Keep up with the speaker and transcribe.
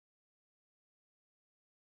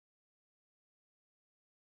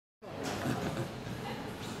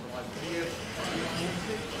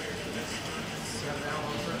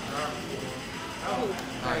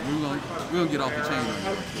We'll get off the chain on you. I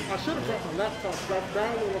should have brought my laptop. I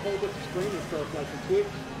downloaded a whole bunch of streaming stuff like the Twitch,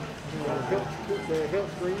 the help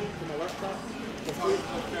screen for my laptop. I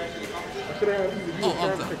should have had you take a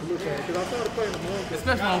look at it because I started playing the month.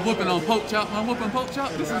 Especially when I'm whooping on Poke Chop. When I'm whooping Poke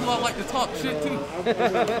Chop, this is who I like to talk shit too.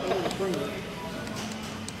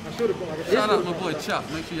 Shout out my boy Chop.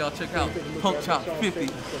 Make sure y'all check out Poke Chop 50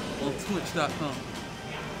 on Twitch.com.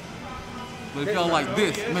 But if y'all like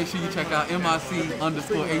this, make sure you check out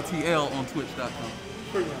MIC_ATL on Twitch.com.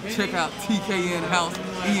 Check out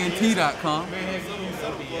TKNHouseENT.com.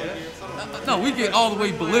 No, we get all the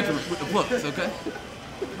way belligerent with the books, okay?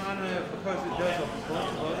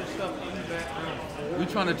 We're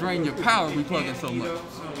trying to drain your power, we plugging so much.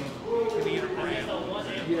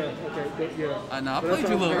 Now, I played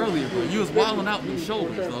you a little earlier, bro. You was wilding out with your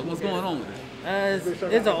shoulders, so what's going on with it?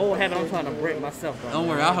 It's an old habit I'm trying to break myself. Don't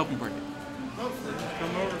worry, I'll help you break it.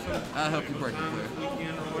 I'll help you break it, player.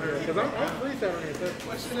 Because I'm free Saturday.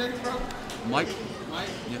 What's your name, bro? Mike?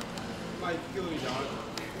 Mike? Yeah. Mike, kill you, dog.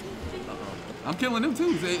 I'm killing them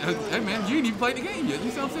too. Hey man, you ain't even played the game yet.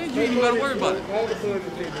 You see what I'm saying? You ain't even gotta worry about it. Alright,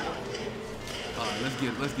 let's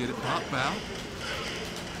get it. Pop, foul.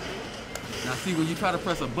 Now see, when you try to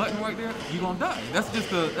press a button right there, you're gonna die. That's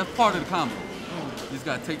part of the combo. You just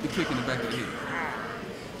gotta take the kick in the back of the head.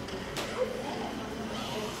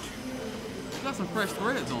 You got some fresh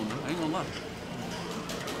threads on though, I ain't gonna lie.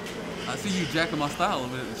 I see you jacking my style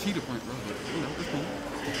over at the cheetah print, bro, but you know, it's cool.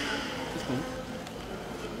 It's cool.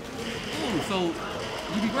 Ooh, so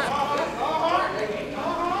you be grabbing.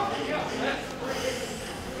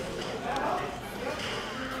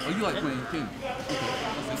 Oh, you like playing King? Okay,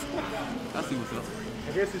 I see what's up.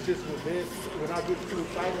 I guess it's just with this, when I get too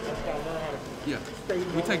excited, I start learning how to stay.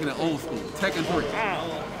 We're taking it old school. Tekken 3.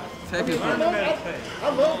 Tekken 3. I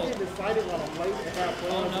love getting excited while I'm late and have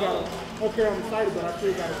fun. Okay, I'm excited, but I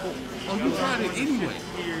still got to focus. Oh, you tried it anyway.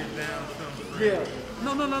 Yeah.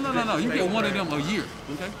 No. You get one of them a year,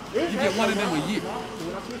 okay? You get one of them a year.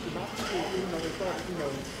 When I switched to my people, they started,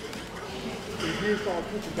 the gears started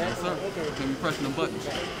pushing back. Yes, sir. Okay. Can be pressing the buttons.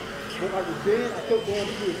 But I was then, I kept going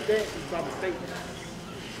to his stance by mistake.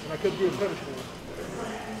 And I kept getting punished for it.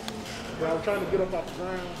 But I was trying to get up off the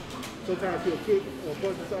ground. Sometimes he'll kick or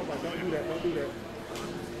punch himself. Like, don't do that.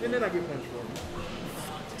 And then I get punished for it.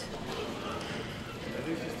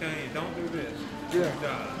 He's just telling you, don't do this. Yeah.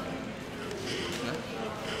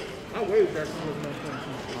 I waved back when there was no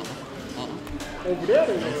punishment. Over there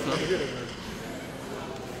they were. Over here they were.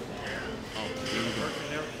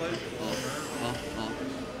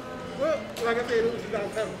 Well, like I said, it was just I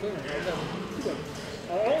was having fun.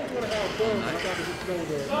 I always want to have fun. I got to just go to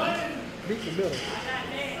meet the middle.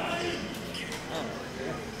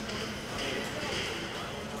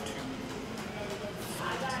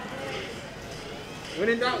 When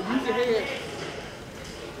in doubt, use your head.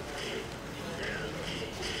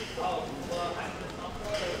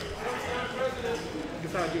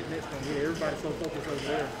 That's how I get next one here. Everybody's so focused over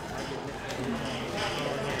there. I get next one.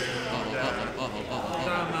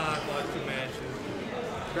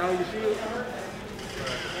 Down your shield.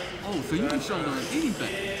 Oh, so you can shoulder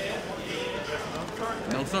anything.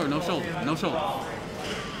 No sir, no shoulder. No shoulder.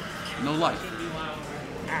 No life.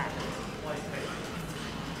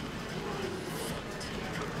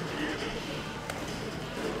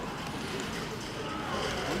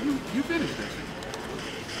 You finished that shit.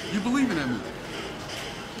 You believe in that movie.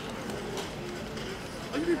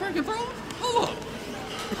 Oh, you be breaking throws? Hold up.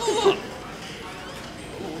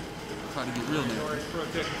 Try to get real now.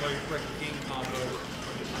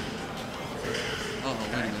 Uh-oh,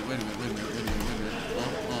 wait a minute.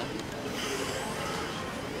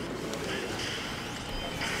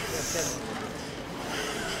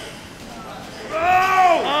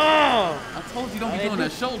 I told you don't be doing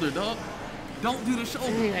that shoulder, dog. Don't do the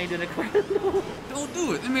shoulder. I did a crap. Don't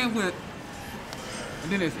do it. That man went,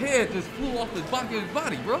 and then his head just flew off the back of his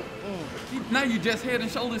body, bro. Now you just head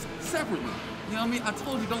and shoulders separately. You know what I mean? I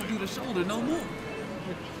told you don't do the shoulder no more.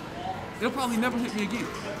 It'll probably never hit me again.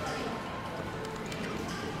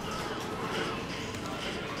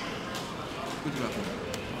 What you got for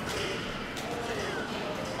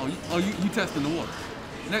me? Oh, you testing the water.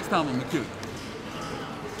 Next time I'm gonna kill you.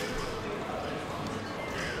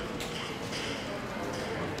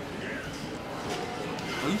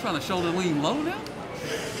 Are you trying to shoulder lean low now? No,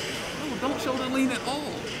 don't shoulder lean at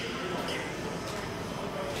all.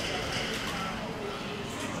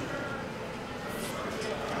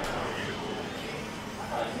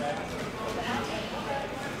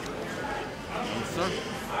 Yes, sir.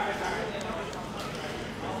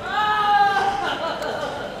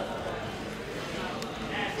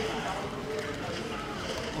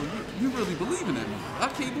 Oh, you really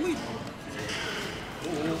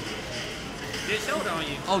Did shoulder on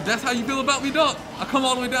you. Oh, that's how you feel about me, dog? I come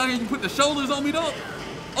all the way down here and you put the shoulders on me, dog?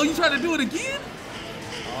 Oh, you try to do it again?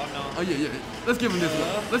 Oh, no. Oh, yeah. Let's give him this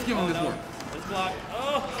one. Let's give him this one. Let's block.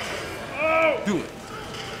 Oh. Do it.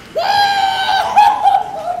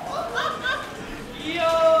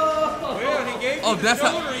 Well, he gave you the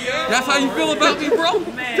shoulder, yeah. That's how you feel about me, bro?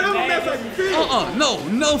 Man, Tell him that's how you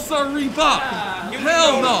feel. No, sir, Reboot.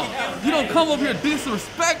 Hell no. You don't come over here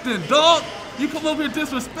disrespecting, dog. You come over here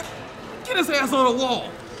disrespect. Get his ass on the wall.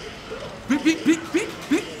 Beep, beep, beep, beep,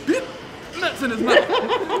 beep, beep. Nuts in his mouth.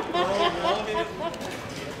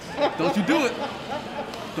 Don't you do it.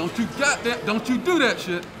 Don't you do that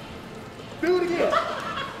shit. Do it again.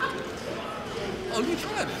 Oh, you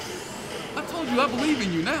tried it. I told you I believe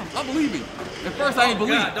in you now. I believe in you. At first I ain't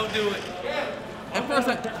believe. God, don't do it. At first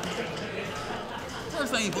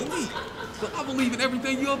I ain't believe. But I believe in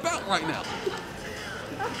everything you're about right now.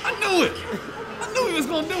 I knew it. I knew he was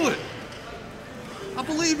gonna do it. I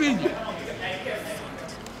believe in you.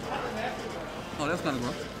 Oh, that's kind of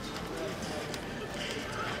gross.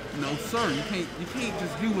 No, sir. You can't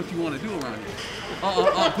just do what you want to do around here.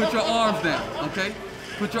 Put your arms down, okay?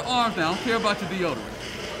 Put your arms down. I don't care about your deodorant.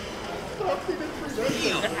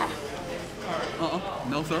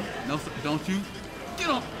 No, sir. No, sir. Don't you get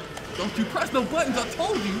on. Don't you press no buttons. I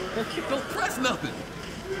told you. Don't press nothing.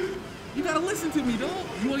 You gotta listen to me, dog.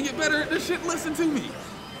 You wanna get better at this shit? Listen to me.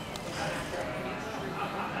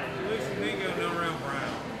 Listen, they go no round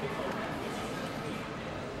brown.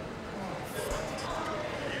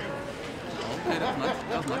 Okay, that's nice.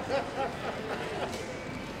 That's nice.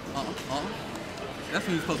 That's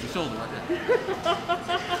when you're supposed to shoulder right there.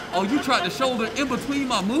 Oh, you tried to shoulder in between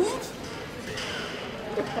my moves?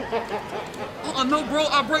 No, bro,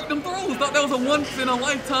 I break them throws. Thought that was a once in a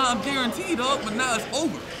lifetime guarantee, dog, but now it's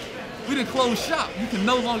over. We didn't close shop. You can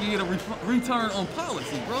no longer get a return on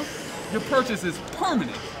policy, bro. Your purchase is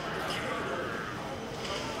permanent.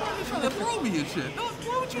 Why are you trying to throw me and shit? Dog,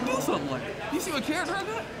 why would you do something like that? You see what character I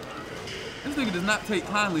got? This nigga does not take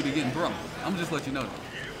kindly to getting thrown. I'm gonna just let you know that.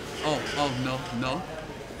 Oh, no.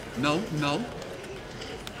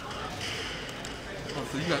 Oh,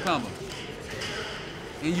 so you got combo.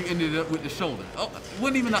 And you ended up with the shoulder. Oh, it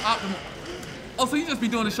wasn't even the optimal. Oh, so you just be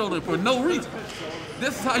doing the shoulder for no reason.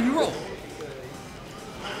 This is how you roll.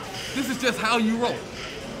 This is just how you roll.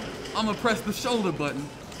 I'm gonna press the shoulder button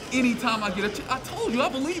anytime I get a chance. I told you, I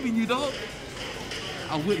believe in you, dog.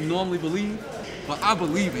 I wouldn't normally believe, but I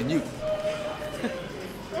believe in you.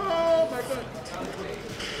 Oh my God.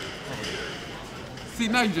 See,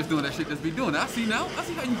 now you're just doing that shit that's be doing it. I see now. I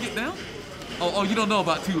see how you get down. Oh, you don't know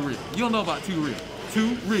about too real. You don't know about too real.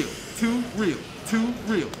 Too real. Too real. Too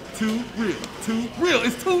real. Too real. Too real.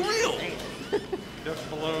 It's too real. Just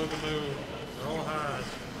below the moon. Roll highs.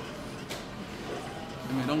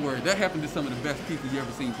 I mean, don't worry. That happened to some of the best people you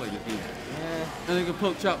ever seen play this game. Yeah. That nigga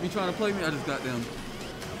Poke Chop be trying to play me. I just got them.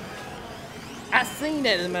 I seen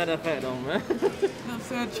that as a matter of fact, though, man. You know what I'm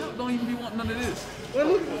saying? Chop don't even be wanting none of this. Well,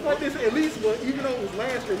 look like this. At least, even though it was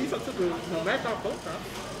last year, at least I took the match off both times.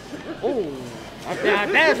 Oh, I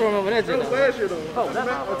dad remember that. That was last year though. Oh, I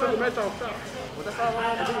took the match off top. Was that 5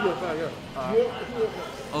 rounds? I think it was 5, yeah.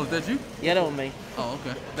 Oh, is that you? Yeah, that was me. Oh,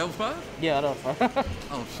 okay. That was 5? Yeah, that was 5.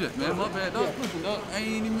 Oh, shit, man. My bad, dog. Listen, dog. I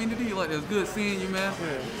ain't even mean to do you like that. It's good seeing you, man.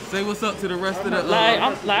 Say what's up to the rest of the...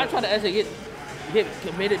 I'm trying to actually get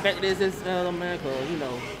committed back to this man, cause you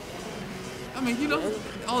know. I mean, you know,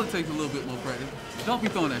 all it takes is a little bit more practice. Don't be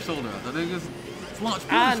throwing that shoulder out, though. They just launch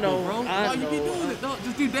I push, know, bro. Why you be doing it, dog?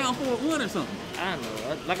 Just do down forward 1 or something. I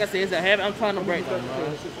know. Like I said, it's a habit. I'm trying to break them,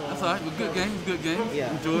 bro. That's all right. But good game. Good game.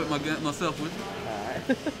 Yeah. Enjoy it myself with you.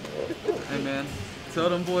 Alright. Hey, man. Tell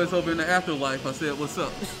them boys over in the afterlife I said, what's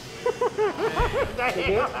up?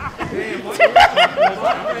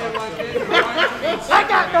 I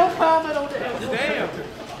got no comment on that. Damn.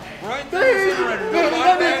 Right there.